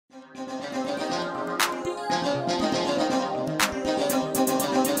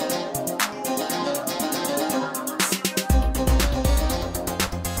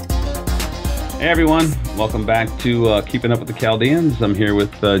Hey everyone, welcome back to Keeping Up with the Chaldeans. I'm here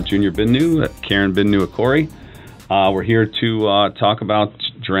with Junior Binno, Karen Binno Akouri. We're here to talk about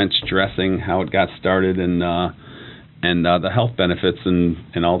Drench Dressing, how it got started, and the health benefits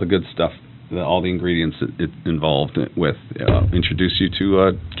and all the good stuff, all the ingredients it involved with. Introduce you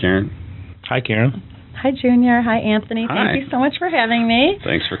to Karen. Hi, Karen. Hi, Junior. Hi, Anthony. Hi. Thank you so much for having me.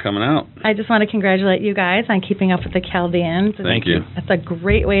 Thanks for coming out. I just want to congratulate you guys on keeping up with the Chaldeans. Thank you. It's a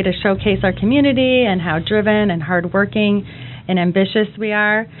great way to showcase our community and how driven and hardworking and ambitious we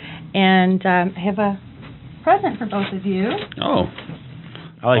are. And I have a present for both of you. Oh,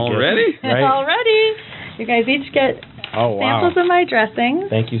 I like already? It. Right? Already. You guys each get samples of my dressings.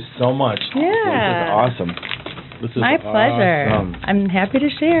 Thank you so much. Yeah. This is awesome. This is my pleasure. Awesome. I'm happy to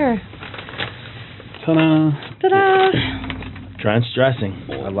share. Ta-da. Ta-da. Drench Dressing.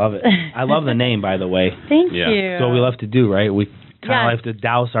 I love it. I love the name, by the way. Thank Yeah. you. That's what we love to do, right? We kind of like to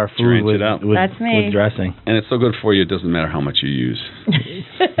douse our food with That's me. with dressing. And it's so good for you, it doesn't matter how much you use.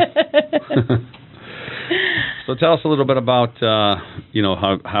 So tell us a little bit about how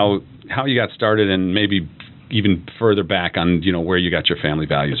you got started, and maybe even further back on where you got your family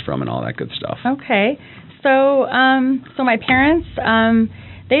values from and all that good stuff. Okay, so my parents,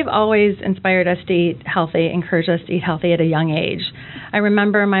 they've always inspired us to eat healthy, encouraged us to eat healthy at a young age. I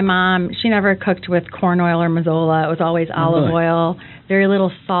remember my mom; she never cooked with corn oil or mazola. It was always olive oil, very little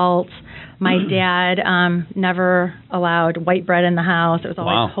salt. My dad never allowed white bread in the house. It was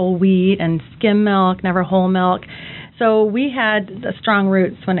always whole wheat and skim milk, never whole milk. So we had the strong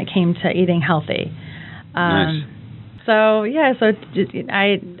roots when it came to eating healthy. Nice. So we had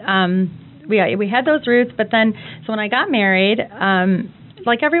those roots, but then when I got married,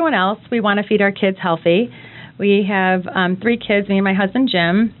 like everyone else, we want to feed our kids healthy. We have 3 kids, me and my husband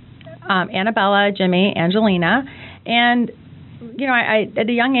Jim, Annabella, Jimmy, Angelina, and I at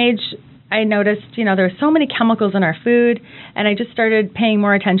a young age I noticed there were so many chemicals in our food, and I just started paying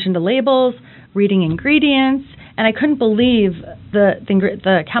more attention to labels, reading ingredients, and I couldn't believe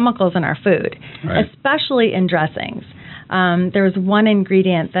the chemicals in our food, especially in dressings. There was one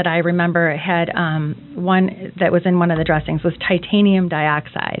ingredient that I remember had one that was in one of the dressings was titanium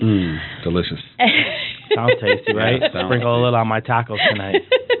dioxide. Delicious. Sounds tasty, right? Sprinkle a little on my tacos tonight.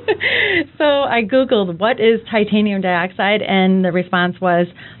 So I Googled what is titanium dioxide, and the response was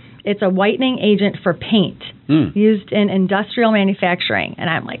it's a whitening agent for paint used in industrial manufacturing. And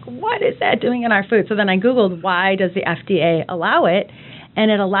I'm like, what is that doing in our food? So then I Googled why does the FDA allow it,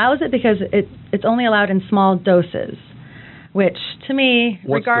 and it allows it because it's only allowed in small doses. Which, to me,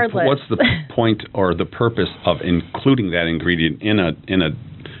 regardless... What's the point or the purpose of including that ingredient in a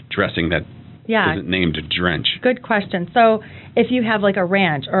dressing that isn't named Drench? Good question. So if you have like a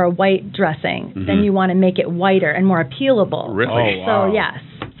ranch or a white dressing, then you want to make it whiter and more appealable. Really? Oh, wow. So, yes.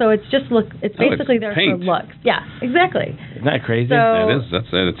 So it's basically there for looks. Yeah, exactly. Isn't that crazy? So, it is. That's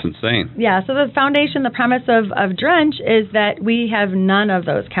it. It's insane. Yeah, so the foundation, the premise of Drench is that we have none of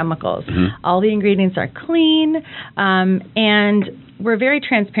those chemicals. All the ingredients are clean, and we're very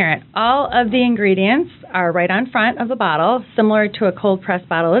transparent. All of the ingredients are right on front of the bottle, similar to a cold-pressed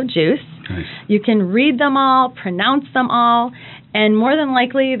bottle of juice. Nice. You can read them all, pronounce them all, and more than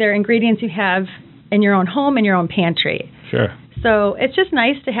likely they're ingredients you have in your own home, in your own pantry. Sure. So it's just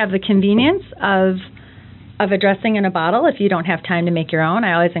nice to have the convenience of a dressing in a bottle if you don't have time to make your own.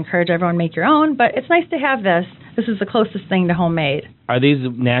 I always encourage everyone to make your own, but it's nice to have this. This is the closest thing to homemade. Are these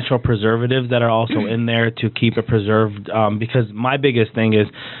natural preservatives that are also in there to keep it preserved? Because my biggest thing is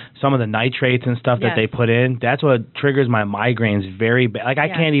some of the nitrates and stuff that they put in. That's what triggers my migraines very bad. Like I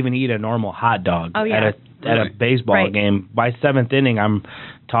can't even eat a normal hot dog at a baseball game. By 7th inning, I'm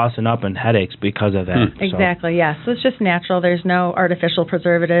tossing up in headaches because of that. Exactly, yes. So it's just natural. There's no artificial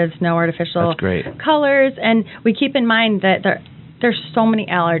preservatives, no artificial colors. And we keep in mind that there's so many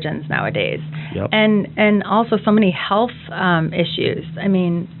allergens nowadays. Yep. And also so many health issues. I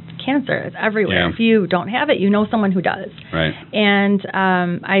mean, cancer is everywhere. If you don't have it, you know someone who does. Right. And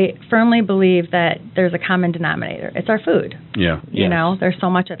I firmly believe that there's a common denominator. It's our food. Yeah. You know, there's so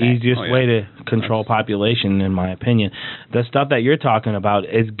much of it. Easiest way to control population, in my opinion. The stuff that you're talking about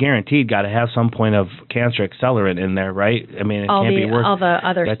is guaranteed got to have some point of cancer accelerant in there, right? I mean, it can't be worse. All the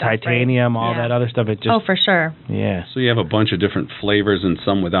other stuff, titanium, all that other stuff. It just, for sure. Yeah. So you have a bunch of different flavors and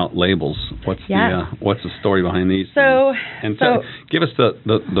some without labels. What's the story behind these? Give us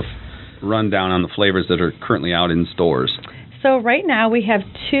the rundown on the flavors that are currently out in stores. So right now we have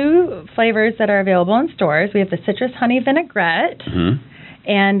 2 flavors that are available in stores. We have the citrus honey vinaigrette,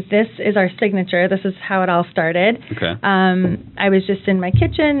 and this is our signature. This is how it all started. Okay. I was just in my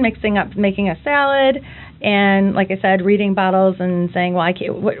kitchen making a salad, And like I said, reading bottles and saying, well, I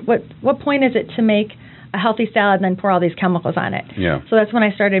can't, what point is it to make a healthy salad and then pour all these chemicals on it? Yeah. So that's when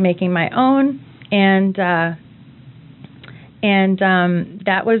I started making my own, and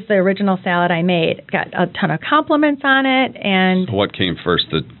that was the original salad I made. Got a ton of compliments on it. And so what came first,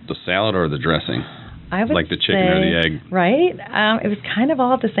 the salad or the dressing? I would like the chicken or the egg, right? It was kind of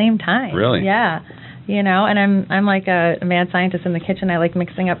all at the same time. Really? Yeah. You know, and I'm like a mad scientist in the kitchen. I like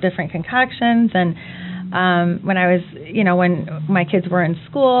mixing up different concoctions. And when I was, you know, when my kids were in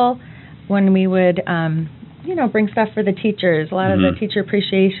school, when we would, you know, bring stuff for the teachers, a lot of the teacher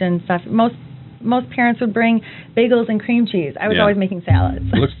appreciation stuff. Most parents would bring bagels and cream cheese. I was always making salads.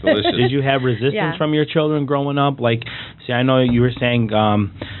 It looks delicious. Did you have resistance from your children growing up? Like, see, I know you were saying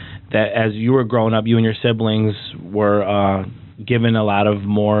that as you were growing up, you and your siblings were given a lot of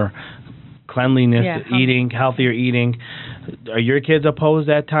more cleanliness, eating, healthier eating. Are your kids opposed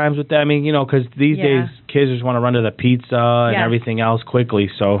at times with that? I mean, you know, because these days kids just want to run to the pizza and everything else quickly.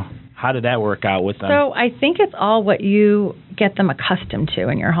 So how did that work out with them? So I think it's all what you get them accustomed to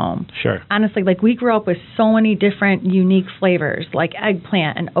in your home. Sure. Honestly, like we grew up with so many different unique flavors, like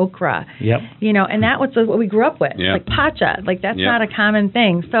eggplant and okra. Yep. You know, and that was what we grew up with. Yep. Like pacha. Like that's not a common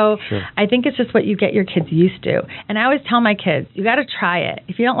thing. So I think it's just what you get your kids used to. And I always tell my kids, you got to try it.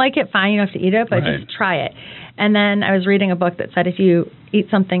 If you don't like it, fine, you don't have to eat it, but just try it. And then I was reading a book that said if you eat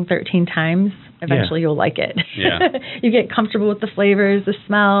something 13 times, eventually you'll like it. Yeah. You get comfortable with the flavors, the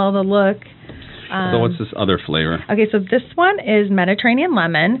smell, the look. So what's this other flavor? Okay, so this one is Mediterranean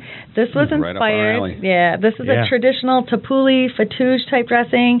lemon. This was inspired. Right up our alley. Yeah, this is a traditional tapuli, fattoush type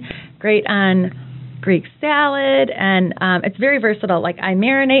dressing. Great on Greek salad, and it's very versatile. Like I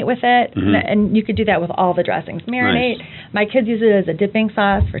marinate with it, and you could do that with all the dressings. Marinate. Nice. My kids use it as a dipping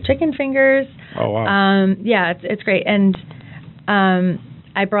sauce for chicken fingers. Oh wow. Yeah, it's great. And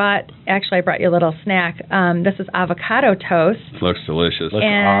I brought you a little snack. This is avocado toast. Looks delicious. Looks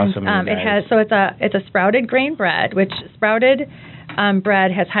awesome. It has it's a sprouted grain bread, which sprouted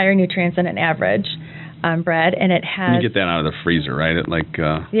bread has higher nutrients than an average bread, and it has. You get that out of the freezer, right?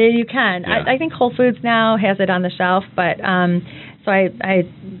 Yeah, you can. Yeah. I think Whole Foods now has it on the shelf, but so I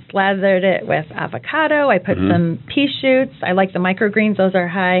slathered it with avocado. I put some pea shoots. I like the microgreens; those are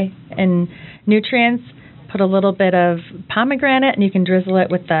high in nutrients. Put a little bit of pomegranate, and you can drizzle it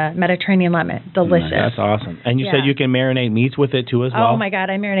with the Mediterranean lemon. Delicious. That's awesome. And you said you can marinate meats with it too as well? Oh, my God.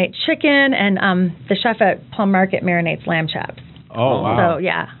 I marinate chicken, and the chef at Plum Market marinates lamb chops. Oh, wow. So,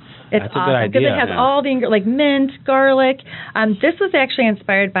 yeah. It's That's awesome because it has all the like mint, garlic. This was actually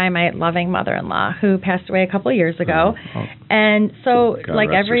inspired by my loving mother-in-law who passed away a couple of years ago. Oh. And so, God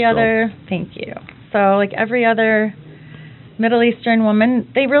like every other, thank you. So, like every other Middle Eastern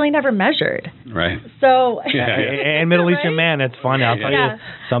woman, they really never measured. Right. So and Middle Eastern man, it's funny. I'll tell you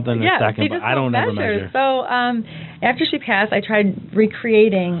something in a second, but I don't ever measure. So after she passed, I tried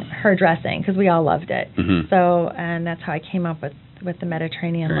recreating her dressing because we all loved it. So and that's how I came up with the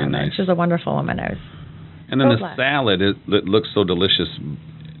Mediterranean lemon. Nice. She was a wonderful woman. And then the salad, it looks so delicious.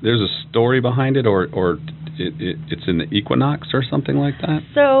 There's a story behind it, or it's in the Equinox or something like that.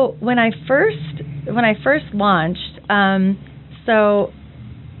 So when I first launched. So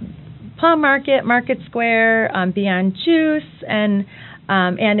Plum Market, Market Square, Beyond Juice, and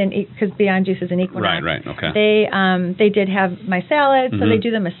because Beyond Juice is an Equinox. Right, okay. They did have my salads, so they do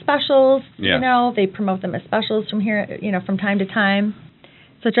them as specials. Yeah. You know, they promote them as specials from here, you know, from time to time.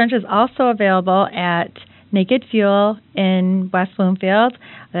 So Drench is also available at Naked Fuel in West Bloomfield.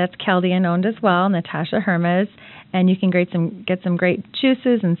 That's Chaldean owned as well, Natasha Hermes, and you can get some great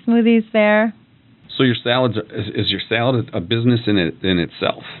juices and smoothies there. So your salads is your salad a business in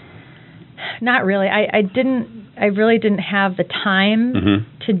itself? Not really. I really didn't have the time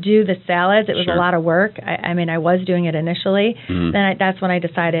to do the salads. It was a lot of work. I mean, I was doing it initially. Then that's when I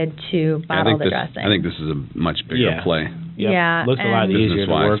decided to bottle the dressing. I think this is a much bigger play. Yep. Yeah, looks a lot easier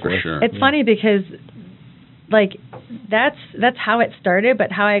to work with. Sure. It's funny because, like, that's how it started,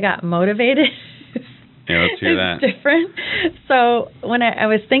 but how I got motivated. Yeah, let's hear that. It's different. So when I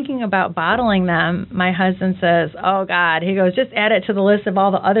was thinking about bottling them, my husband says, "Oh God," he goes, "just add it to the list of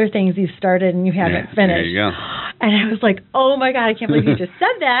all the other things you've started and you haven't finished." There you go. And I was like, "Oh my God, I can't believe you just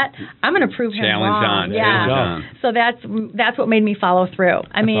said that. I'm going to prove him wrong." Challenge on. Yeah. Challenge on. So that's what made me follow through.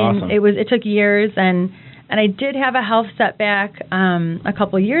 I mean, awesome. it took years, and I did have a health setback a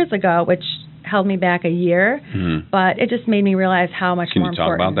couple of years ago, which held me back a year. But it just made me realize how much more important. Can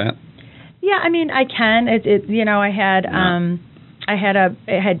you talk about that? Yeah, I mean, I can. You know, I had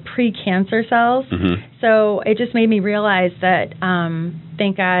pre-cancer cells, so it just made me realize that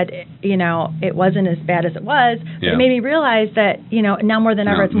thank God, it wasn't as bad as it was. But it made me realize that, now more than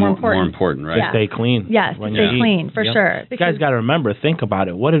ever, it's more important. More important, right? Stay clean. Yes, stay clean, for sure. You guys got to remember, think about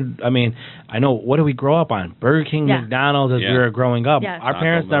it. What did we grow up on? Burger King, McDonald's as we were growing up. Yes. Our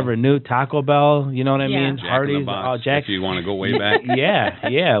parents never knew Taco Bell, you know what I mean? Hardee's, Jack. If you want to go way back.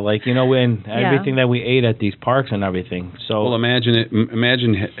 when everything that we ate at these parks and everything. So well,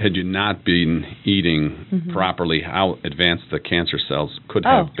 imagine had you not been eating properly, how advanced the cancer cells could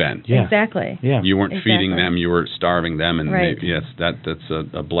have been. Yeah. Exactly. Yeah. You weren't feeding them, you were starving them, and that's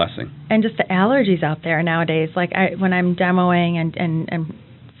a blessing. And just the allergies out there nowadays, like when I'm demoing and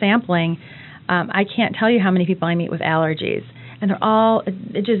sampling, I can't tell you how many people I meet with allergies. And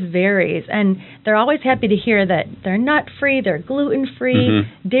it just varies. And they're always happy to hear that they're nut-free, they're gluten-free,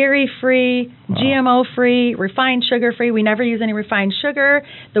 dairy-free, GMO-free, refined sugar-free. We never use any refined sugar.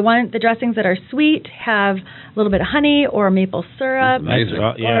 The dressings that are sweet have a little bit of honey or maple syrup. That's amazing.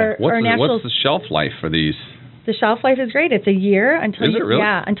 Or natural. What's the shelf life for these? The shelf life is great. It's a year until Is it really?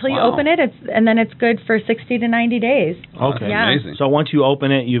 until you open it. And then it's good for 60 to 90 days. Okay, amazing. So once you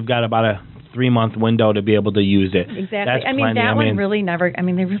open it, you've got about a 3-month window to be able to use it. Exactly. That's plenty. That one really never. They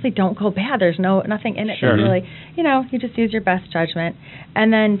really don't go bad. There's nothing in it. Sure. That really, you just use your best judgment.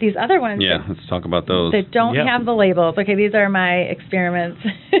 And then these other ones. Yeah, let's talk about those. That don't have the labels. Okay, these are my experiments.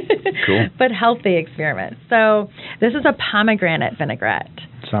 Cool. But healthy experiments. So this is a pomegranate vinaigrette.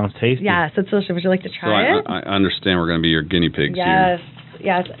 Sounds tasty. Yes, it's delicious. Would you like to try it? I understand we're going to be your guinea pigs here.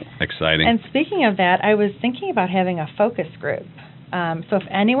 Yes. Exciting. And speaking of that, I was thinking about having a focus group. So if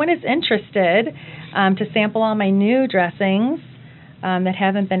anyone is interested to sample all my new dressings that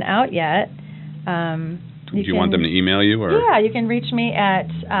haven't been out yet, do you want them to email you? Or? Yeah, you can reach me at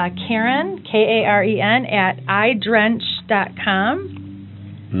Karen, Karen, at idrench.com.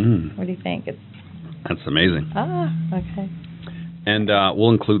 What do you think? That's amazing. Okay. And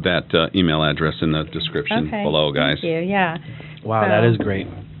we'll include that email address in the description below, guys. Thank you, yeah. Wow, that is great.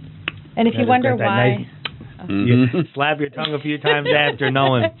 And if you wonder why... You slap your tongue a few times after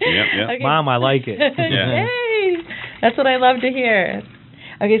knowing. Yep. Okay. Mom, I like it. Yay! That's what I love to hear.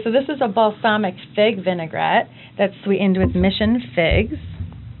 Okay, so this is a balsamic fig vinaigrette that's sweetened with mission figs.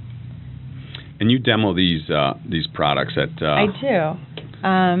 And you demo these products at... I do.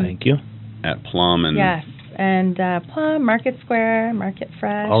 Thank you. At Plum and... Yes, and Plum, Market Square, Market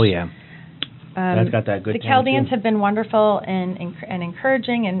Fresh. Oh, yeah. That's got that good. The Chaldeans have been wonderful and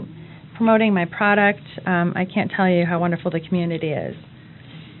encouraging and promoting my product. I can't tell you how wonderful the community is.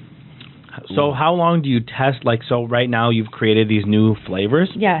 So how long do you test? So right now you've created these new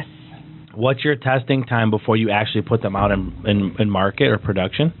flavors? Yes. What's your testing time before you actually put them out in market or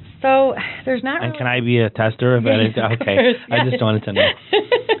production? So there's not. And can I be a tester of it? Okay. I just wanted to know.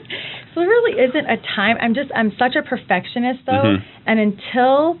 So there really isn't a time. I'm such a perfectionist though, and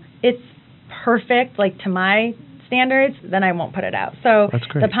until it's perfect, to my standards, then I won't put it out. So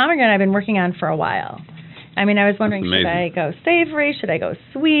the pomegranate I've been working on for a while. I was wondering, should I go savory? Should I go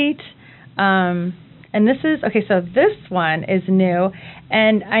sweet? And this is, so this one is new.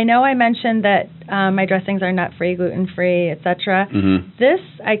 And I know I mentioned that my dressings are nut-free, gluten-free, etc. This,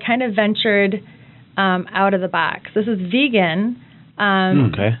 I kind of ventured out of the box. This is vegan.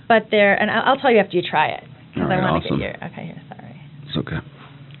 But and I'll tell you after you try it. All right, I want awesome. to get here, sorry. It's okay.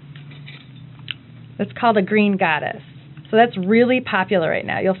 It's called a green goddess. So that's really popular right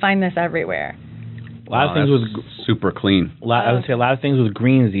now. You'll find this everywhere. A lot of things with super clean. I would say a lot of things with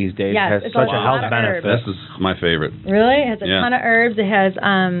greens these days has such a health benefit. This is my favorite. Really? It has a ton of herbs. It has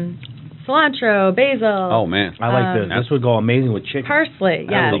cilantro, basil. Oh man, I like this. This would go amazing with chicken. Parsley,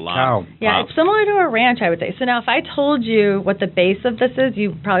 yeah. Yeah, it's similar to a ranch, I would say. So now, if I told you what the base of this is,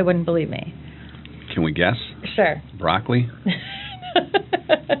 you probably wouldn't believe me. Can we guess? Sure. Broccoli.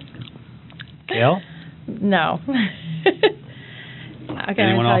 Kale? No. Okay,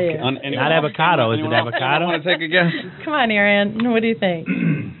 anyone I'll tell you. Not avocado. Is it avocado? Want to take a guess? Come on, Aaron. What do you think?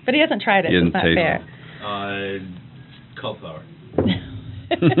 But he hasn't tried it. It's not fair. Cauliflower.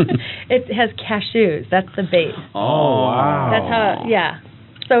 It has cashews. That's the base. Oh, wow. That's how. Yeah.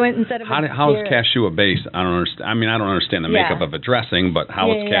 So instead of how is cashew a base? I don't understand. I don't understand the makeup of a dressing, but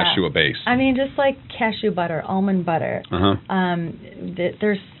how is cashew a base? Just like cashew butter, almond butter.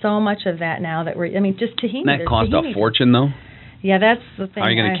 There's so much of that now that we're. Just tahini. Doesn't that cost a fortune, though? Yeah, that's the thing. How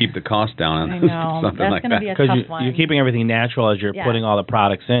are you going to keep the cost down on I know. something that's like going that? To be a tough one. You're keeping everything natural as you're putting all the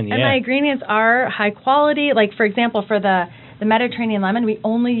products in. And my ingredients are high quality. Like, for example, for the the Mediterranean lemon, we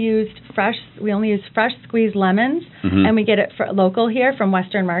only use fresh squeezed lemons, and we get it local here from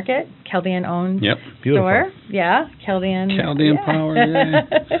Western Market, Chaldean owned store. Yeah, Chaldean power. Yeah.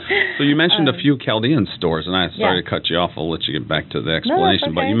 So you mentioned a few Chaldean stores, and I sorry to cut you off. I'll let you get back to the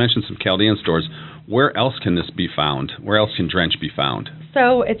explanation. But you mentioned some Chaldean stores. Where else can this be found? Where else can Drench be found?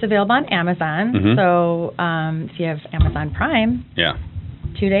 So it's available on Amazon. So if you have Amazon Prime,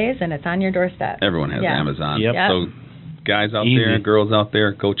 2 days and it's on your doorstep. Everyone has Amazon. Yep. So guys out there, girls out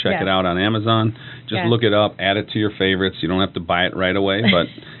there, go check it out on Amazon. Just look it up, add it to your favorites. You don't have to buy it right away, but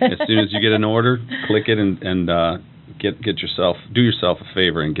as soon as you get an order, click it and do yourself a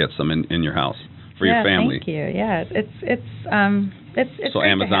favor and get some in your house for your family. Thank you. Yeah, it's so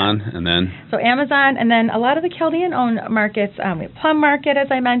Amazon and then? So Amazon and then a lot of the Chaldean-owned markets. We have Plum Market, as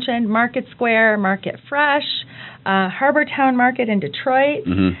I mentioned, Market Square, Market Fresh, Harbor Town Market in Detroit.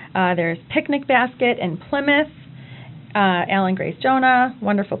 There's Picnic Basket in Plymouth, Alan Grace Jonah,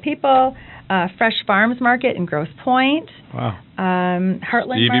 wonderful people, Fresh Farms Market in Grosse Pointe. Wow.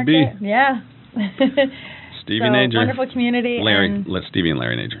 Heartland Stevie Market. Yeah. Stevie Nager. Wonderful community. Stevie and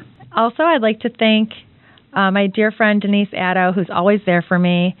Larry Nager. Also, I'd like to thank my dear friend Denise Addo, who's always there for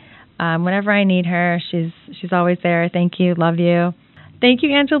me. Whenever I need her, she's always there. Thank you. Love you. Thank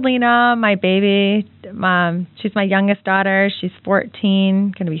you, Angelina, my baby. She's my youngest daughter. She's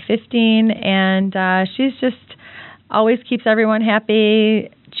 14, going to be 15, and she's just always keeps everyone happy.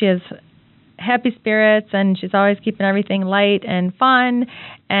 She has happy spirits, and she's always keeping everything light and fun,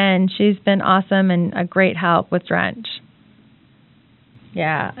 and she's been awesome and a great help with Drench.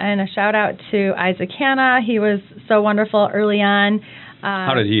 Yeah, and a shout out to Isaac Hanna. He was so wonderful early on.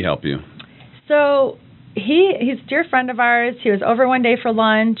 How did he help you? So he's a dear friend of ours. He was over one day for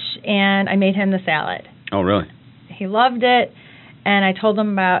lunch, and I made him the salad. Oh, really? He loved it, and I told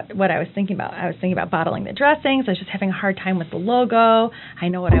him about what I was thinking about. I was thinking about bottling the dressings. I was just having a hard time with the logo. I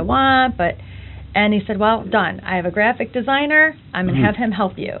know what I want, and he said, well, done. I have a graphic designer. I'm going to have him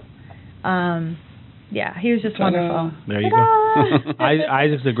help you. Yeah, he was just wonderful. There you go.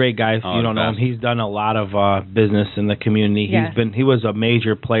 Isaac's a great guy. If you don't know him, he's done a lot of business in the community. He was a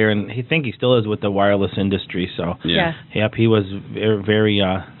major player, and I think he still is with the wireless industry. So he was very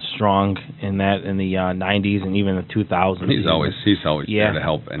strong in the 90s and even the 2000s. He's always there to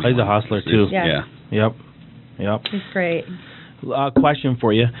help. He's a hustler too. Yep. He's great. Question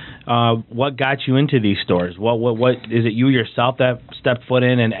for you: what got you into these stores? What is it? You yourself that stepped foot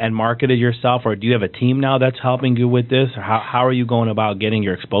in and marketed yourself, or do you have a team now that's helping you with this? Or how are you going about getting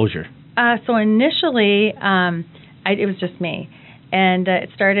your exposure? So initially, it was just me, and it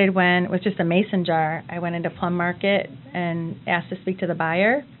started when it was just a mason jar. I went into Plum Market and asked to speak to the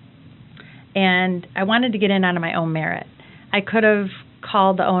buyer, and I wanted to get in on my own merit. I could have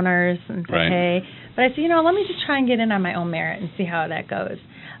called the owners and said, hey. But I said, let me just try and get in on my own merit and see how that goes.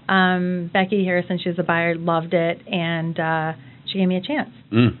 Becky Harrison, she's a buyer, loved it, and she gave me a chance,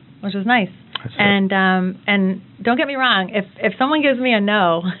 which was nice. And don't get me wrong, if someone gives me a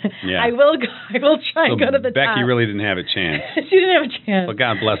no, I will try and go to the top. Becky really didn't have a chance. She didn't have a chance. But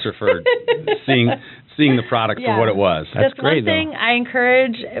God bless her for seeing the product for what it was. That's great, one thing I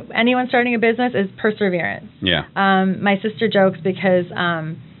encourage anyone starting a business is perseverance. Yeah. My sister jokes because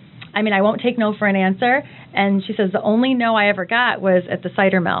I won't take no for an answer. And she says, the only no I ever got was at the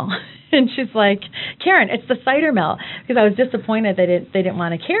cider mill. And she's like, Karen, it's the cider mill. Because I was disappointed they didn't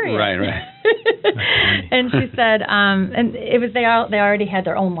want to carry it. Right. And she said, and it was they already had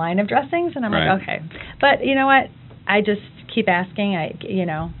their own line of dressings. And I'm like, okay. But you know what? I just keep asking.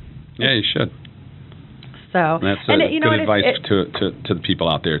 Yeah, you should. So and that's good advice to the people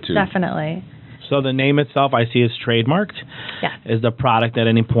out there, too. Definitely. So the name itself, I see, is trademarked. Yeah. Is the product at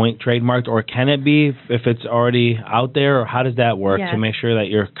any point trademarked, or can it be if it's already out there, or how does that work to make sure that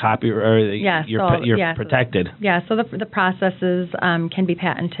your copy or you're protected? So the processes can be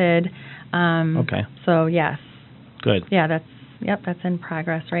patented. Okay. So yes. Good. Yeah, that's in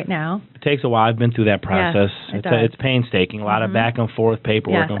progress right now. It takes a while. I've been through that process. Yes, it's painstaking. A lot of back and forth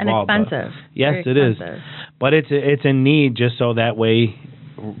paperwork involved. And expensive. Yes, it is. But it's a need just so that way.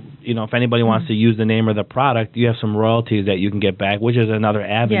 If anybody wants to use the name of the product, you have some royalties that you can get back, which is another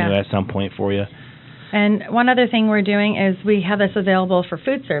avenue at some point for you. And one other thing we're doing is we have this available for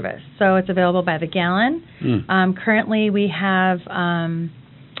food service. So it's available by the gallon. Currently we have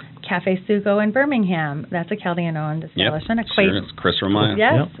Cafe Sugo in Birmingham. That's a Chaldean-owned establishment. Sure, it's Chris Romaya.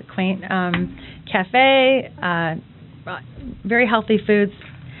 Yes, a quaint cafe, very healthy foods.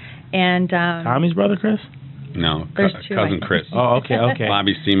 And Tommy's brother, Chris? No, cousin Chris. Oh, okay.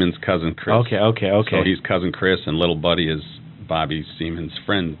 Bobby Seaman's cousin Chris. Okay. So he's cousin Chris, and little buddy is Bobby Seaman's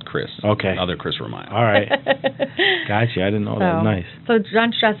friend, Chris. Okay. Other Chris Romano. All right. Gotcha. I didn't know that. Nice. So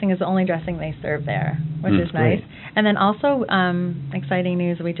Drench Dressing is the only dressing they serve there, which is nice. Great. And then also, exciting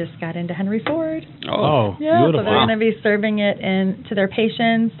news, we just got into Henry Ford. Oh, yeah, beautiful. So they're going to be serving it to their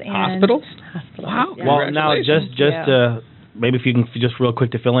patients. And Hospitals? Wow. Yeah. Well, now just maybe if you can just real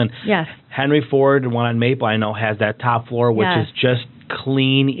quick to fill in. Yes. Henry Ford, the one on Maple, I know has that top floor, which is just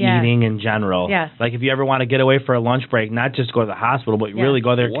clean eating in general. Yes. Like if you ever want to get away for a lunch break, not just go to the hospital, but really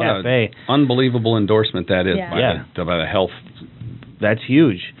go to their cafe. Unbelievable endorsement that is by the health. That's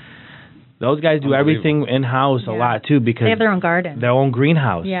huge. Those guys do everything in-house a lot, too, because they have their own garden. Their own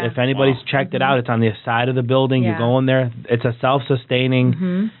greenhouse. Yeah. If anybody's checked it out, it's on the side of the building. You go in there. It's a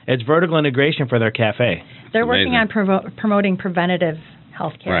self-sustaining. It's vertical integration for their cafe. They're working on promoting preventative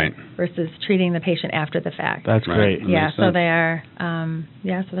health care versus treating the patient after the fact. That's great. Yeah, so they are,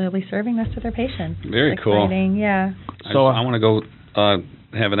 so they'll be serving this to their patients. Very cool. Yeah. So I want to go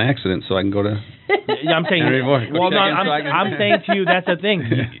have an accident so I can go to... I'm saying, I'm saying to you, that's the thing.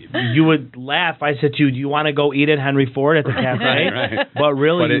 You would laugh. I said to you, do you want to go eat at Henry Ford at the cafe? Right. But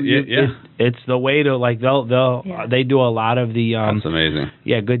really, it's the way to they do a lot of the that's amazing.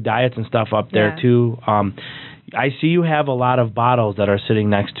 Yeah, good diets and stuff up there too. I see you have a lot of bottles that are sitting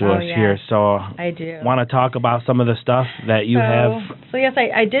next to us here, so I do. Want to talk about some of the stuff that you have? So yes,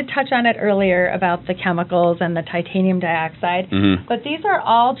 I did touch on it earlier about the chemicals and the titanium dioxide, but these are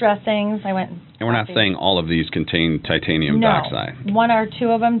all dressings. And we're not saying all of these contain titanium dioxide. One or two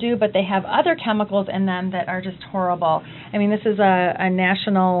of them do, but they have other chemicals in them that are just horrible. I mean, this is a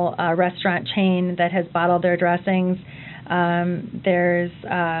national restaurant chain that has bottled their dressings. There's,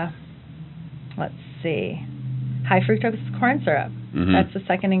 let's see, high fructose corn syrup. That's the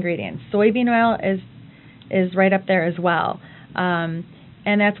second ingredient. Soybean oil is right up there as well.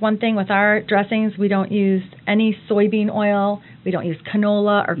 And that's one thing with our dressings. We don't use any soybean oil. We don't use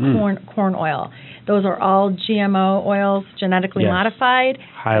canola or corn oil. Those are all GMO oils, genetically modified.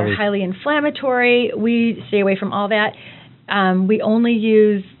 They're highly inflammatory. We stay away from all that. We only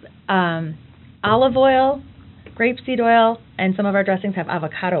use olive oil, grapeseed oil, and some of our dressings have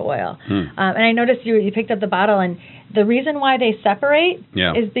avocado oil. And I noticed you picked up the bottle, and the reason why they separate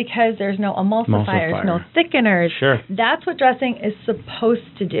is because there's no emulsifiers, no thickeners. Sure. That's what dressing is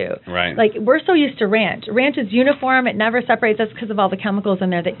supposed to do. Right. Like, we're so used to ranch. Ranch is uniform. It never separates. That's because of all the chemicals in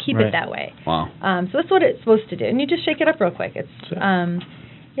there that keep it that way. Wow. So that's what it's supposed to do. And you just shake it up real quick. It's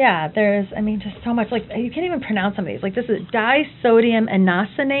there's, just so much. Like, you can't even pronounce some of these. Like, this is disodium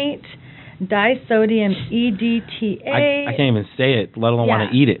inosinate, disodium EDTA. I can't even say it, let alone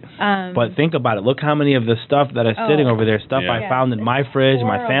want to eat it. But think about it. Look how many of the stuff that is sitting over there, stuff I found in my fridge,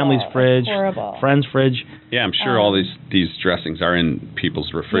 my family's fridge, friend's fridge. Yeah, I'm sure all these dressings are in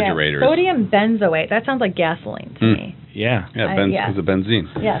people's refrigerators. Sodium benzoate. That sounds like gasoline to me. Yeah. Yeah, because of benzene.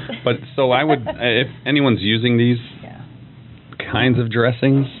 Yes. But so I would, if anyone's using these kinds of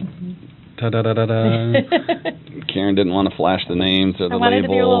dressings, Karen didn't want to flash the names or the labels. I wanted to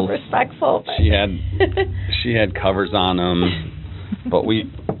be a little respectful. But she had covers on them, but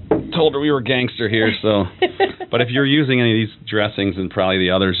we told her we were gangster here. So, but if you're using any of these dressings and probably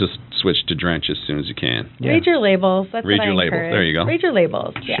the others, just switch to Drench as soon as you can. Yeah. Read your labels. That's Read what your I labels. encourage. There you go. Read your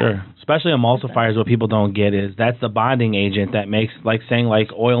labels. Yeah. Sure. Especially emulsifiers, what people don't get is that's the bonding agent that makes, like saying like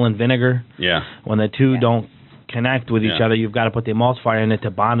oil and vinegar. Yeah. When the two don't connect with each other, you've got to put the emulsifier in it to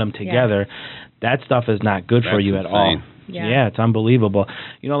bond them together. That stuff is not good for you at all. Yeah, it's unbelievable.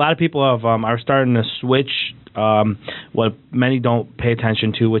 You know, a lot of people have are starting to switch. What many don't pay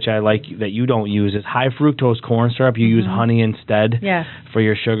attention to, which I like that you don't use, is high fructose corn syrup. You use honey instead for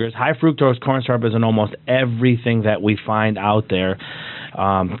your sugars. High fructose corn syrup is in almost everything that we find out there.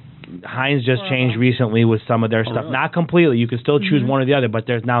 Heinz just changed recently with some of their stuff. Really? Not completely. You can still choose one or the other, but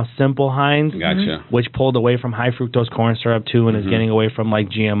there's now Simple Heinz, which pulled away from high fructose corn syrup too, and is getting away from like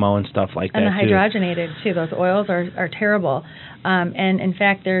GMO and stuff like that. And the hydrogenated too. Those oils are terrible. And in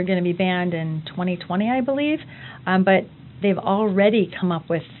fact, they're going to be banned in 2020, I believe. But they've already come up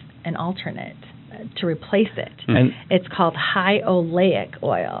with an alternate to replace it. And it's called high oleic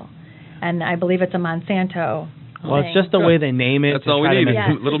oil, and I believe it's a Monsanto. Well, it's just the way they name it. That's all we need.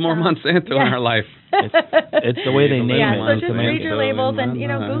 A little more Monsanto in our life. It's the way they name it. So just read your labels and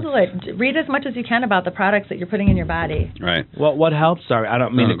Google it. Read as much as you can about the products that you're putting in your body. Right. Well, what helps? Sorry, I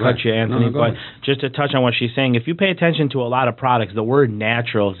don't mean to cut you, Anthony, but just to touch on what she's saying, if you pay attention to a lot of products, the word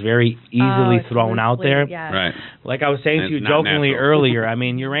natural is very easily thrown out there. Yeah. Right. Like I was saying to you jokingly earlier, I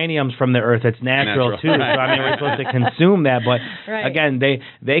mean, uranium's from the earth. It's natural too. So I mean, we're supposed to consume that, but again,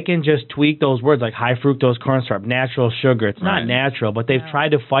 they can just tweak those words like high fructose corn syrup, natural sugar. It's not natural, but they've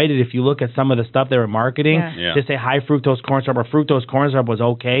tried to fight it. If you look at some of the stuff they were marketing. Yeah. To say high fructose corn syrup or fructose corn syrup was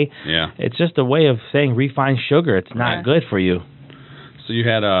okay. Yeah. It's just a way of saying refined sugar. It's not good for you. So you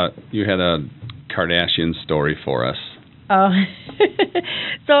had a Kardashian story for us. Oh,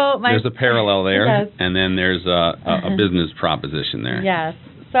 so there's a parallel there, yes. And then there's a business proposition there. Yes.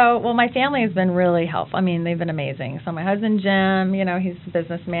 So, well, my family has been really helpful. I mean, they've been amazing. So my husband, Jim, he's a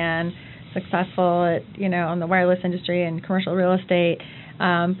businessman, successful at, in the wireless industry and commercial real estate.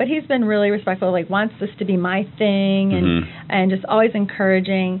 But he's been really respectful, wants this to be my thing and just always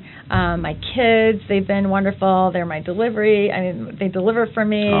encouraging. My kids, they've been wonderful. They're my delivery. I mean, they deliver for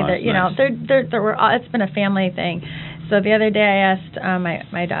me. Oh, nice. It's been a family thing. So the other day I asked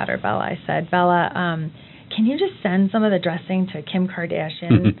my daughter, Bella, I said, Bella, can you just send some of the dressing to Kim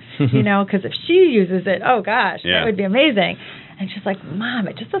Kardashian? Because if she uses it, oh gosh, that would be amazing. And she's like, Mom,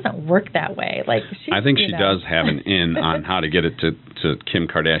 it just doesn't work that way. I think she does have an in on how to get it to Kim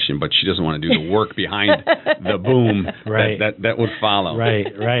Kardashian, but she doesn't want to do the work behind the boom that would follow. Right.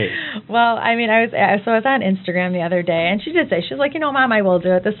 Well, I mean, I was on Instagram the other day, and she did say, she's like, Mom, I will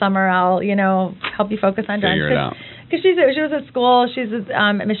do it this summer. I'll, help you focus on figure it out. Because she was at school. She's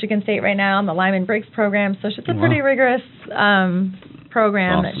at Michigan State right now in the Lyman Briggs program, so she's a pretty rigorous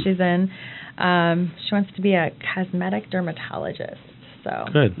program that she's in. She wants to be a cosmetic dermatologist. So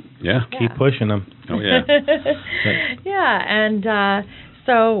good. Yeah. Keep pushing them. Oh yeah. Yeah, and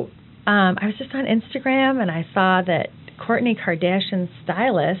so I was just on Instagram and I saw that Kourtney Kardashian's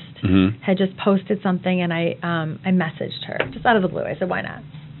stylist had just posted something, and I messaged her just out of the blue. I said, why not?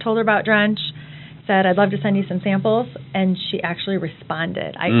 Told her about Drench. Said, I'd love to send you some samples, and she actually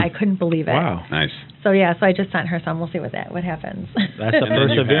responded. I couldn't believe it. Wow. Nice. So so I just sent her some. We'll see what happens. That's the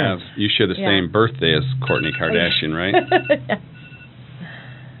perseverance. You share the same birthday as Kourtney Kardashian, right? Yeah.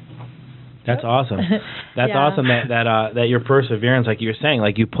 That's awesome. That's awesome that your perseverance, like you were saying,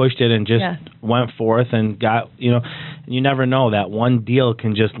 like you pushed it and just went forth and got, you never know that one deal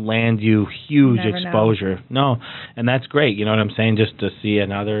can just land you huge exposure. No, and that's great. You know what I'm saying? Just to see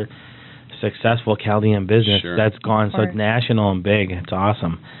another successful Chaldean business that's gone so national and big. It's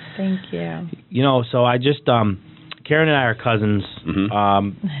awesome. Thank you. So I just Karen and I are cousins.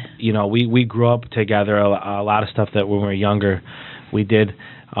 We grew up together. A lot of stuff that when we were younger we did.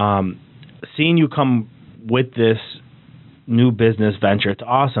 Seeing you come with this new business venture, it's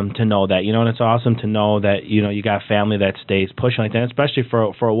awesome to know that, and it's awesome to know that, you got a family that stays pushing like that, especially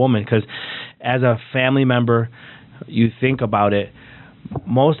for a woman, because as a family member, you think about it,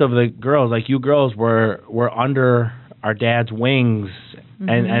 most of the girls, like you girls, were under our dad's wings,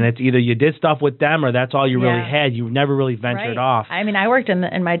 and it's either you did stuff with them or that's all you really had. You never really ventured off. I mean, I worked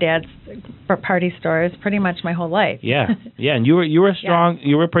in my dad's party stores pretty much my whole life. Yeah, and you were strong.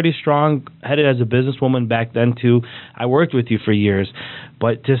 You were pretty strong headed as a businesswoman back then too. I worked with you for years,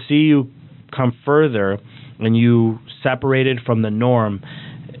 but to see you come further and you separated from the norm,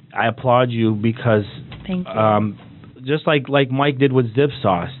 I applaud you because. Thank you. Just like Mike did with Zip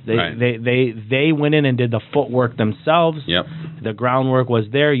Sauce. They went in and did the footwork themselves. Yep. The groundwork was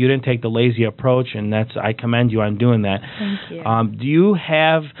there. You didn't take the lazy approach, and I commend you on doing that. Thank you. Do you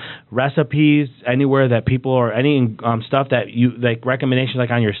have recipes anywhere that people, or any stuff that you, like recommendations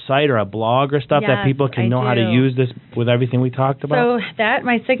like on your site or a blog or stuff that people can know how to use this with everything we talked about? So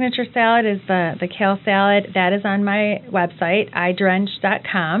my signature salad is the kale salad. That is on my website,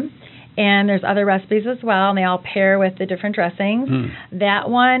 idrench.com. And there's other recipes as well, and they all pair with the different dressings. That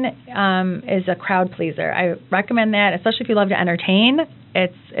one is a crowd pleaser. I recommend that, especially if you love to entertain.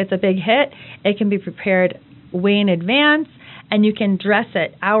 It's a big hit. It can be prepared way in advance, and you can dress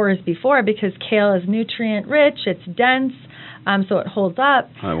it hours before because kale is nutrient rich. It's dense, so it holds up.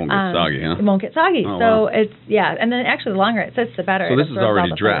 It won't get soggy, huh? It won't get soggy. Oh, so wow. It's and then actually the longer it sits, the better. So this is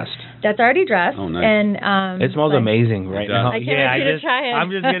already dressed. That's already dressed. Oh, nice. And it smells amazing right now. I can't wait to try it.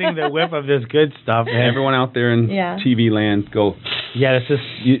 I'm just getting the whiff of this good stuff. And everyone out there in TV land, go. Yeah,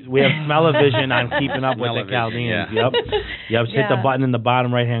 we have smell-o-vision on keeping up with the Chaldeans. Yeah. Yep. Hit the button in the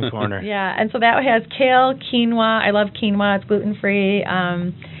bottom right-hand corner. Yeah, and so that has kale, quinoa. I love quinoa. It's gluten-free.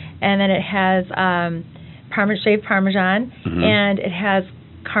 And then it has shaved Parmesan, and it has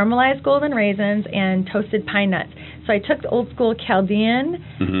caramelized golden raisins and toasted pine nuts. So I took the old school Chaldean,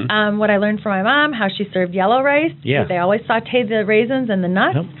 what I learned from my mom, how she served yellow rice. Yeah. They always sauteed the raisins and the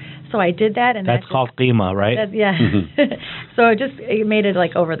nuts. Yep. So I did that. And that's called qima, right? So it made it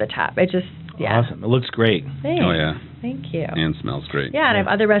like over the top. It just, Awesome. It looks great. Thanks. Oh, yeah. Thank you. And smells great. Yeah, and I have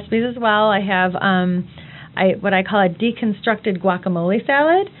other recipes as well. I have what I call a deconstructed guacamole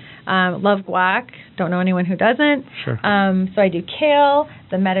salad. Love guac. Don't know anyone who doesn't. Sure. So I do kale,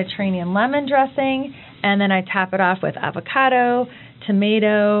 the Mediterranean lemon dressing, and then I top it off with avocado,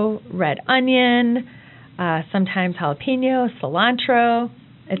 tomato, red onion, sometimes jalapeno, cilantro.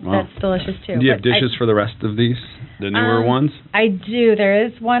 That's delicious too. Do you have dishes for the rest of these, the newer ones? I do. There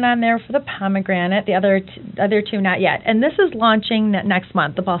is one on there for the pomegranate. The other two, not yet. And this is launching next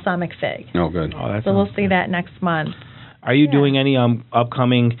month, the balsamic fig. Oh, good. So we'll see that next month. Are you doing any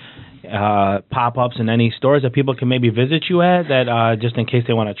upcoming pop-ups in any stores that people can maybe visit you at, that just in case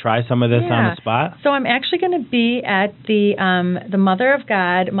they want to try some of this on the spot? So I'm actually going to be at the Mother of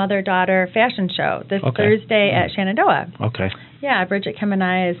God, Mother-Daughter Fashion Show this Thursday at Shenandoah. Okay. Yeah, Bridget Kim and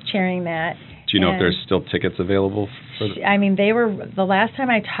I is chairing that. Do you know if there's still tickets available? I mean, they were, the last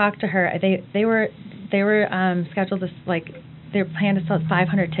time I talked to her, they were scheduled to, they're planning to sell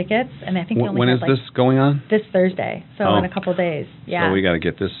 500 tickets, and I think they only when is this going on? This Thursday, so in a couple of days. Yeah. So we got to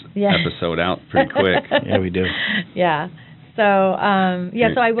get this episode out pretty quick. Yeah, we do. Yeah. So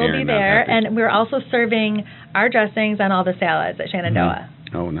so I will be there, and we're also serving our dressings on all the salads at Shenandoah.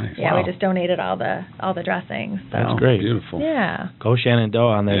 Oh, nice. Yeah, we just donated all the dressings. So. That's great. Beautiful. Yeah. Go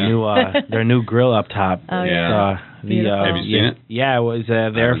Shenandoah on their new grill up top. Oh, yeah. Have you seen it? Yeah, I was I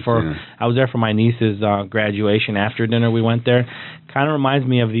was there for my niece's graduation. After dinner, we went there. Kind of reminds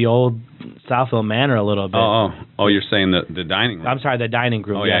me of the old Southfield Manor a little bit. Oh, you're saying the dining room? I'm sorry, the dining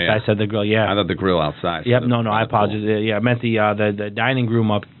room. Oh, yes, yeah. I said the grill. Yeah. I thought the grill outside. Yep. No, I apologize. Cool. Yeah, I meant the dining room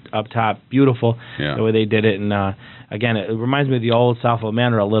up top. Beautiful. Yeah. The way they did it, and again, it reminds me of the old Southfield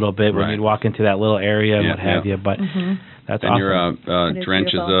Manor a little bit when you'd walk into that little area and what have you. But that's and awesome. And Drench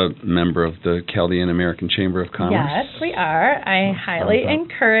is a member of the Chaldean American Chamber of Commerce. Yes, we are. I highly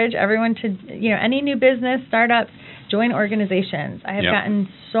encourage everyone to, any new business, startups, join organizations. I have gotten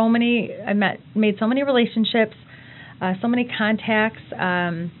made so many relationships, so many contacts.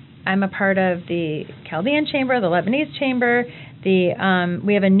 I'm a part of the Chaldean Chamber, the Lebanese Chamber.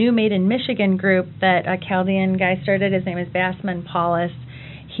 We have a new Made in Michigan group that a Chaldean guy started. His name is Bassman Paulus.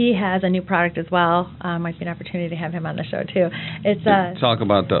 He has a new product as well. Might be an opportunity to have him on the show too. Talk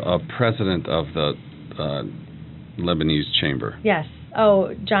about the president of the Lebanese Chamber. Yes.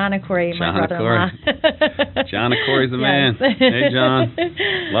 Oh, John Akouri, my brother-in-law. John Akouri's the man. Hey, John.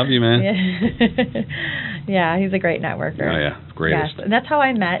 Love you, man. Yeah, he's a great networker. Oh, yeah. Greatest. Yes. And that's how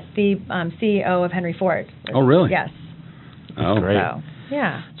I met the CEO of Henry Ford. Oh, really? Yes. That's great. So,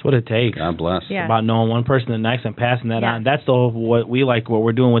 yeah. That's what it takes. God bless. It's about knowing one person to the next and passing that on. That's what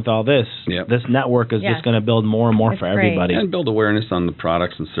we're doing with all this. Yep. This network is just going to build more and more for everybody. And build awareness on the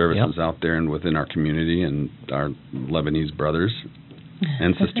products and services out there and within our community and our Lebanese brothers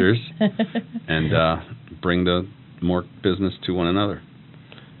and sisters, and bring the more business to one another.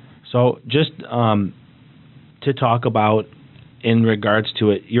 So just to talk about, in regards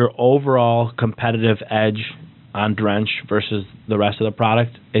to it, your overall competitive edge on Drench versus the rest of the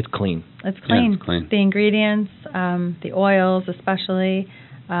product, it's clean. It's clean. Yeah, it's clean. The ingredients, the oils especially,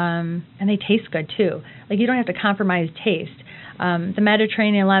 and they taste good too. Like, you don't have to compromise taste. The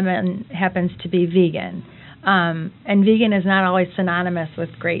Mediterranean lemon happens to be vegan. And vegan is not always synonymous with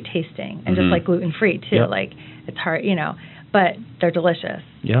great tasting, and just like gluten-free too. Yep. Like, it's hard, but they're delicious.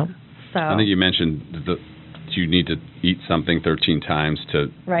 Yeah. So I think you mentioned you need to eat something 13 times to.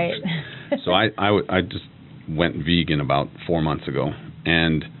 Right. So I just went vegan about 4 months ago,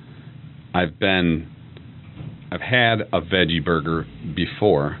 and I've had a veggie burger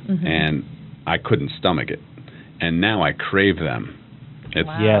before, and I couldn't stomach it, and now I crave them.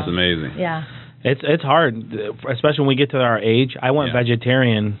 It's amazing. Yeah. It's hard, especially when we get to our age. I went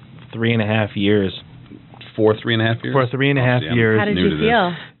vegetarian 3.5 years. For 3.5 years? For 3.5 years. How did you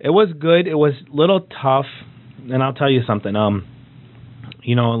feel? It was good. It was a little tough, and I'll tell you something.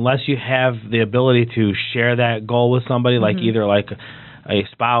 Unless you have the ability to share that goal with somebody, like either like a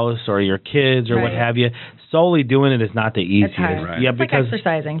spouse or your kids or what have you, solely doing it is not the easiest. It's hard. Right. Yeah, because like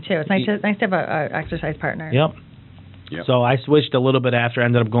exercising too. It's nice to have an exercise partner. Yep. So I switched a little bit after. I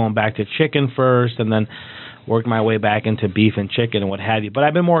ended up going back to chicken first, and then worked my way back into beef and chicken and what have you. But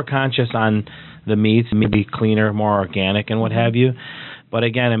I've been more conscious on the meats, maybe cleaner, more organic and what have you. But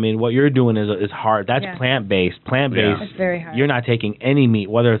again, I mean, what you're doing is hard. That's plant-based. Plant-based. It's very hard. You're not taking any meat,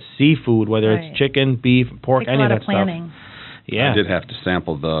 whether it's seafood, whether it's chicken, beef, pork, any of that planning. stuff. Yeah. I did have to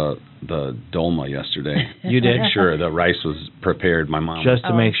sample the dolma yesterday. You did? Make sure the rice was prepared. My mom. Just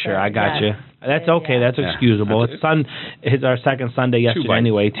to make sure. I got you. That's okay. That's excusable. It's our second Sunday yesterday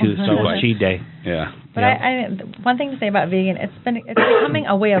anyway, too, so it was cheat day. Yeah. But I one thing to say about vegan, it's becoming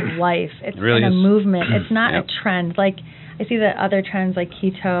a way of life. It's really been a movement. It's not a trend. Like, I see the other trends like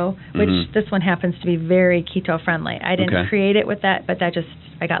keto, which this one happens to be very keto friendly. I didn't create it with that, but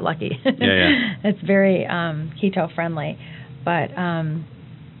I got lucky. It's very keto friendly. But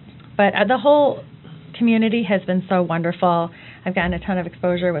the whole community has been so wonderful. I've gotten a ton of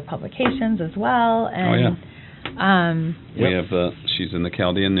exposure with publications as well. And, we have she's in the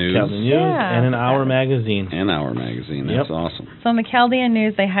Chaldean News. Chaldean News and an Hour magazine. That's awesome. So in the Chaldean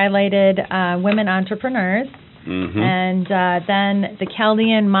News, they highlighted women entrepreneurs. And then the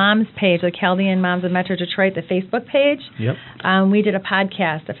Chaldean Moms page, the Chaldean Moms of Metro Detroit, the Facebook page. We did a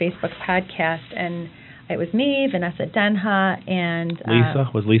Facebook podcast, and it was me, Vanessa Denha, and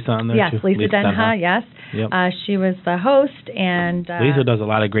Lisa. Was Lisa on there too? Yes, Lisa Denha, yes. She was the host, and Lisa does a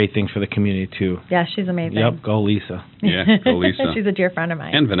lot of great things for the community too. Yeah, she's amazing. Go Lisa. Yeah, go Lisa. She's a dear friend of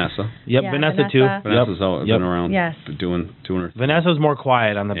mine. And Vanessa. Vanessa too. Vanessa's always been around doing her. Vanessa's more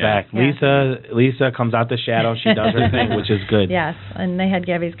quiet on the back. Lisa comes out the shadow. She does her thing, which is good. Yes, and they had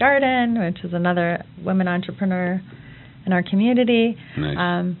Gabby's Garden, which is another women entrepreneur in our community.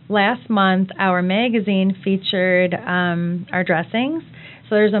 Nice. Last month, our magazine featured our dressings.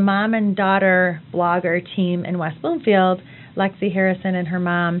 So there's a mom and daughter blogger team in West Bloomfield, Lexi Harrison and her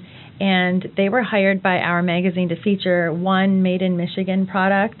mom, and they were hired by our magazine to feature one Made in Michigan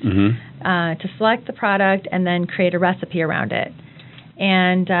product, to select the product and then create a recipe around it.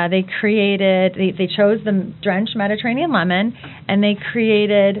 And they chose the Drench Mediterranean lemon, and they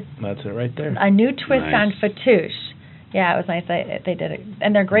created that's it right there, a new twist on fatouche. Yeah, it was nice. They did it,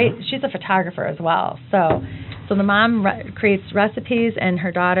 and they're great. She's a photographer as well. So the mom creates recipes, and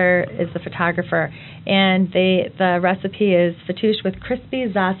her daughter is the photographer. And the recipe is fatouche with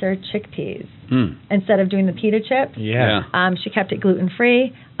crispy Zasser chickpeas instead of doing the pita chips. She kept it gluten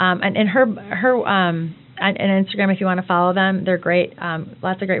free. And her on Instagram, if you want to follow them, they're great.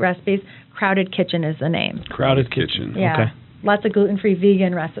 Lots of great recipes. Crowded Kitchen is the name. Crowded Kitchen. Yeah. Okay. Lots of gluten free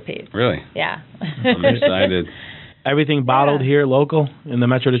vegan recipes. Really? Yeah. I'm excited. Everything bottled here, local, in the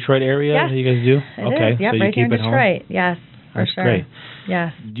Metro Detroit area? Yes. You guys do? It is. Yep, so you right keep here in it Detroit. home? Yes, for That's sure. Great.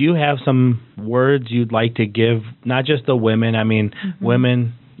 Yes. Do you have some words you'd like to give, not just the women,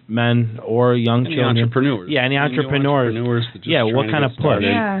 women, men, or young any children? Entrepreneurs. Yeah, any entrepreneurs. What kind of push?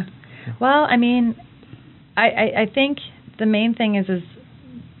 Yeah. Well, I think the main thing is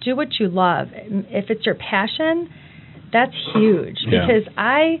do what you love. If it's your passion, that's huge. Because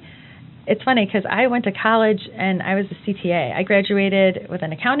it's funny because I went to college and I was a CPA. I graduated with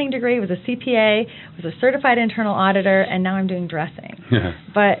an accounting degree, was a CPA, was a certified internal auditor, and now I'm doing dressing.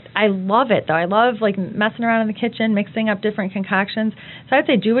 But I love it, though. I love messing around in the kitchen, mixing up different concoctions. So I'd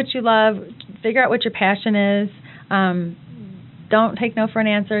say do what you love, figure out what your passion is. Don't take no for an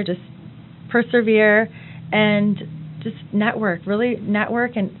answer. Just persevere and just network, really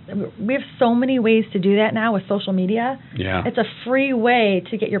network. And we have so many ways to do that now with social media. Yeah. It's a free way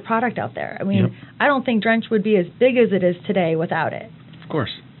to get your product out there. I don't think Drench would be as big as it is today without it. Of course.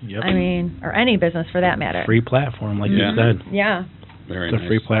 Yep. Or any business for that matter. Free platform, like you said. Yeah. Very it's nice. a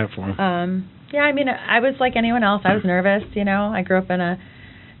free platform. I was like anyone else. I was nervous, I grew up in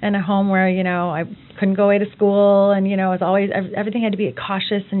a home where, I couldn't go away to school, and, it was always, everything had to be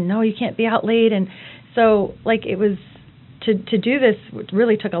cautious, and no, you can't be out late. And so, it was, to do this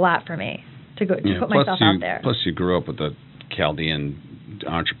really took a lot for me to put myself out there. Plus, you grew up with the Chaldean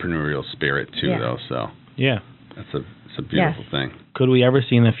entrepreneurial spirit, too, though, so. Yeah. It's a beautiful thing. Could we ever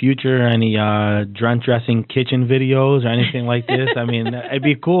see in the future any Drench Dressing kitchen videos or anything like this? It'd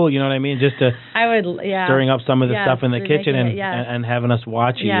be cool, you know what I mean? Just to stirring up some of the stuff in the kitchen and having us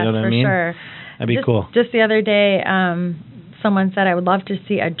watch it, you know what I mean? Sure. That'd be cool. Just the other day, someone said I would love to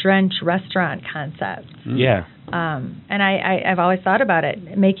see a Drench restaurant concept. Yeah. And I've always thought about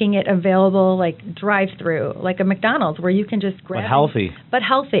it, making it available drive-through, like a McDonald's, where you can just grab. But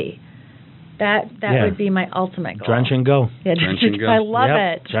healthy. That would be my ultimate goal. Drench and go. Yeah, Drench and go. I love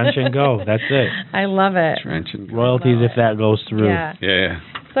it. Drench and go. That's it. I love it. Drench and go. Royalties if that goes through. Yeah.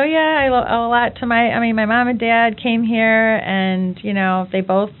 So I owe a lot to my mom and dad came here, and they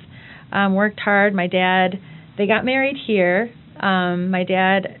both worked hard. My dad, they got married here. My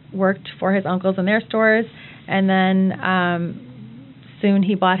dad worked for his uncles in their stores, and then soon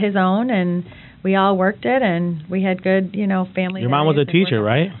he bought his own, and we all worked it, and we had good, family. Your mom was a teacher,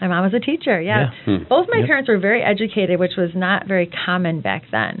 right? My mom was a teacher, yeah. Both my parents were very educated, which was not very common back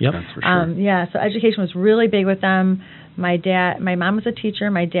then. Yep. That's for sure. So education was really big with them. My mom was a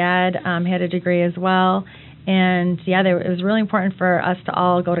teacher. My dad had a degree as well. And, it was really important for us to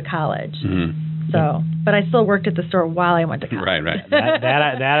all go to college. So, but I still worked at the store while I went to college. Right.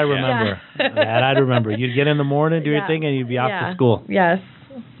 That I remember. That I remember. You'd get in the morning, do your thing, and you'd be off to school. Yes.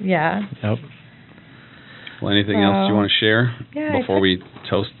 Yeah. Yep. Well, anything else you want to share before we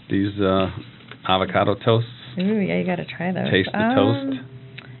toast these avocado toasts? Ooh, yeah, you got to try those. Taste the toast.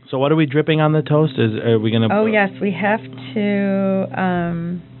 So what are we dripping on the toast? Are we going to... Oh, yes, we have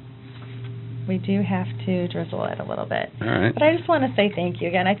to... We do have to drizzle it a little bit. All right. But I just want to say thank you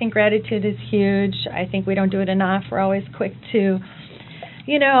again. I think gratitude is huge. I think we don't do it enough. We're always quick to,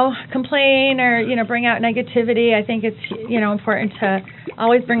 complain or, bring out negativity. I think it's, important to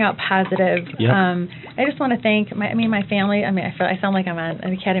always bring out positive. Yep. I just want to thank my family. I sound like I'm on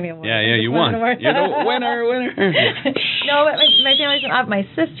an Academy Award. Yeah, you won. You're the winner. No, but my family's been up. My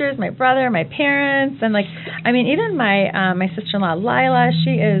sisters, my brother, my parents, and even my sister-in-law Lila.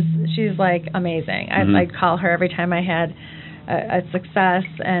 She's like amazing. Mm-hmm. I call her every time I had a success,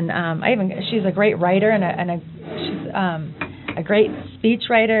 and she's a great writer she's a great speech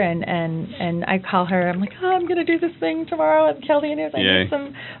writer, and I call her. I'm like, I'm going to do this thing tomorrow at Chaldean News. I need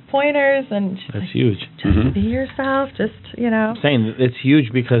some pointers, and she's that's huge. Just be yourself. Just I'm saying it's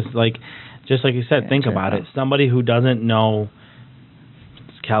huge because just like you said, think about it. Somebody who doesn't know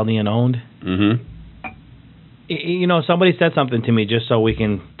it's Chaldean owned. Mm-hmm. Somebody said something to me just so we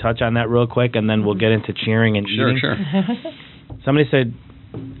can touch on that real quick, and then we'll get into cheering and eating. Sure. Somebody said,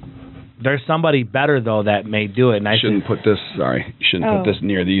 there's somebody better, though, that may do it. And I shouldn't put this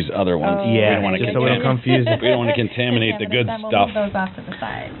near these other ones. Yeah, we don't want to just so we don't confuse it. We don't want to contaminate the good stuff. We'll move those off to the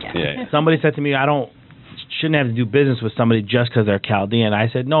side. Yeah. Somebody said to me, shouldn't have to do business with somebody just because they're Chaldean. I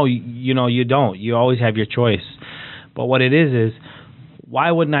said, no, you don't. You always have your choice. But what it is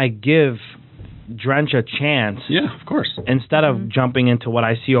why wouldn't I give Drench a chance? Yeah, of course. Instead of jumping into what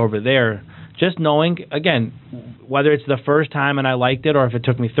I see over there, just knowing, again, whether it's the first time and I liked it or if it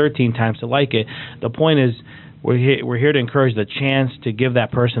took me 13 times to like it, the point is we're here to encourage the chance to give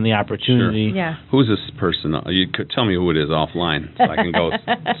that person the opportunity. Sure. Yeah. Who's this person? You could tell me who it is offline so I can go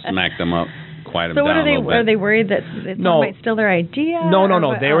smack them up. Quiet them down a little bit. Are they worried that it might steal their idea? No.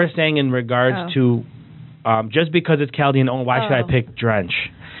 They were saying in regards to just because it's Chaldean owned, why should I pick Drench?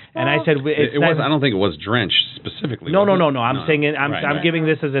 And I said it was. I don't think it was Drench specifically. No. I'm saying it. I'm giving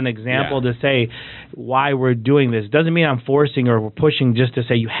this as an example to say why we're doing this. Doesn't mean I'm forcing or we're pushing just to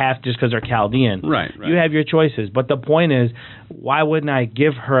say you have just because they're Chaldean. Right. You have your choices. But the point is, why wouldn't I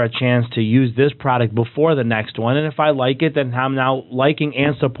give her a chance to use this product before the next one? And if I like it, then I'm now liking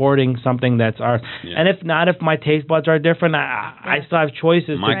and supporting something that's ours. Yeah. And if not, if my taste buds are different, I still have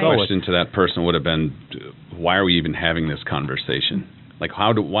choices. My question to that person would have been, why are we even having this conversation? Like,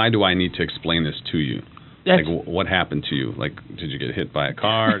 why do I need to explain this to you? What happened to you? Like, did you get hit by a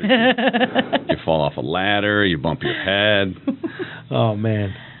car? Did you fall off a ladder? You bump your head? Oh,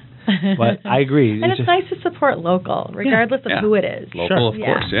 man. But I agree. And it's nice to support local, regardless of who it is. Local, of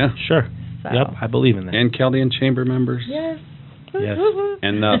course, yeah. Sure. So. Yep, I believe in that. And Chaldean Chamber members. Yes.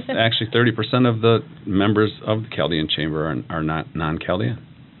 And actually 30% of the members of the Chaldean Chamber are not non-Chaldean.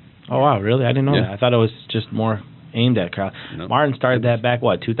 Oh, wow, really? I didn't know that. I thought it was just more aimed at crowd. Nope. Martin started that back,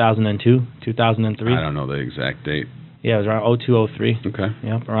 2002, 2003? I don't know the exact date. Yeah, it was around 02, 03. Okay.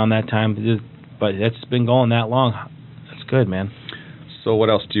 Yep, around that time. But it's been going that long. That's good, man. So what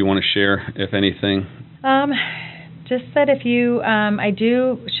else do you want to share, if anything? Just that if you, I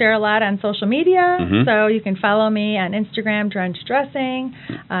do share a lot on social media, so you can follow me on Instagram, Drench Dressing,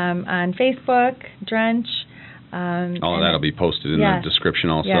 on Facebook, Drench. All of that will be posted in the description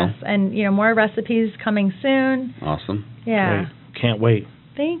also. Yes, and more recipes coming soon. Awesome. Yeah. Great. Can't wait.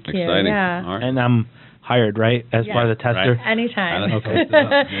 Thank you. Exciting. Yeah. All right. And I'm hired, right, as part of the tester? Right. Anytime. Okay.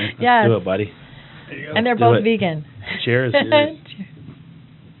 Let's do it, buddy. And they're both vegan. Cheers.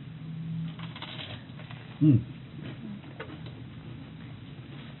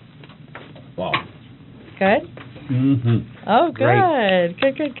 Wow. Good? Mm-hmm. Oh, good.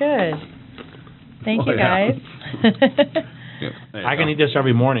 Great. Good. Thank you, guys. I can eat this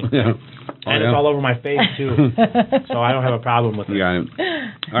every morning. Yeah. And it's all over my face, too. So I don't have a problem with it. Got it.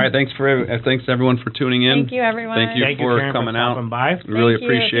 All right, thanks everyone for tuning in. Thank you, everyone. Thank you for coming out. By. Really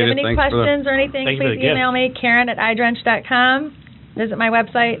appreciate it. If you have any questions or anything, please email me, Karen@idrench.com. Visit my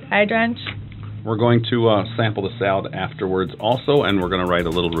website, iDrench. We're going to sample the salad afterwards also, and we're going to write a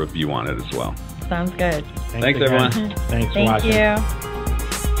little review on it as well. Sounds good. Thanks everyone. Thanks for watching. Thank you.